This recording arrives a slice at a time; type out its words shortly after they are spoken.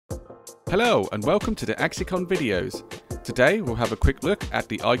Hello and welcome to the Axicon videos. Today we'll have a quick look at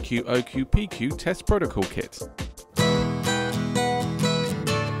the IQ/OQ/PQ test protocol kit.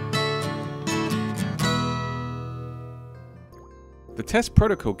 The test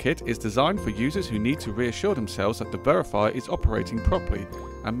protocol kit is designed for users who need to reassure themselves that the verifier is operating properly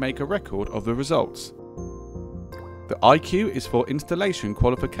and make a record of the results. The IQ is for installation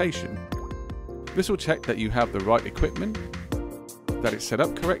qualification. This will check that you have the right equipment, that it's set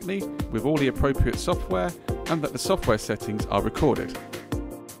up correctly with all the appropriate software, and that the software settings are recorded.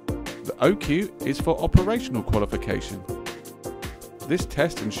 The OQ is for operational qualification. This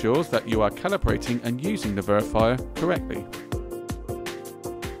test ensures that you are calibrating and using the verifier correctly.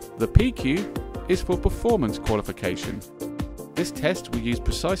 The PQ is for performance qualification. This test will use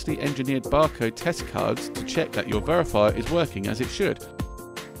precisely engineered barcode test cards to check that your verifier is working as it should.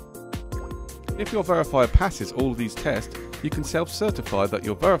 If your verifier passes all these tests, you can self-certify that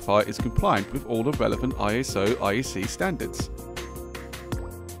your verifier is compliant with all the relevant ISO/IEC standards.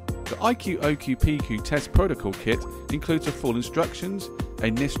 The IQ/OQ/PQ test protocol kit includes a full instructions, a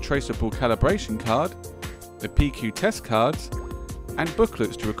NIST traceable calibration card, the PQ test cards, and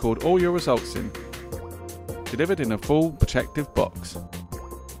booklets to record all your results in, delivered in a full protective box.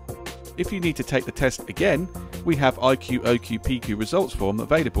 If you need to take the test again, we have IQ/OQ/PQ results form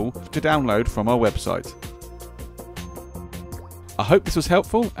available to download from our website. I hope this was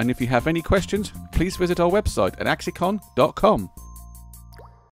helpful, and if you have any questions, please visit our website at axicon.com.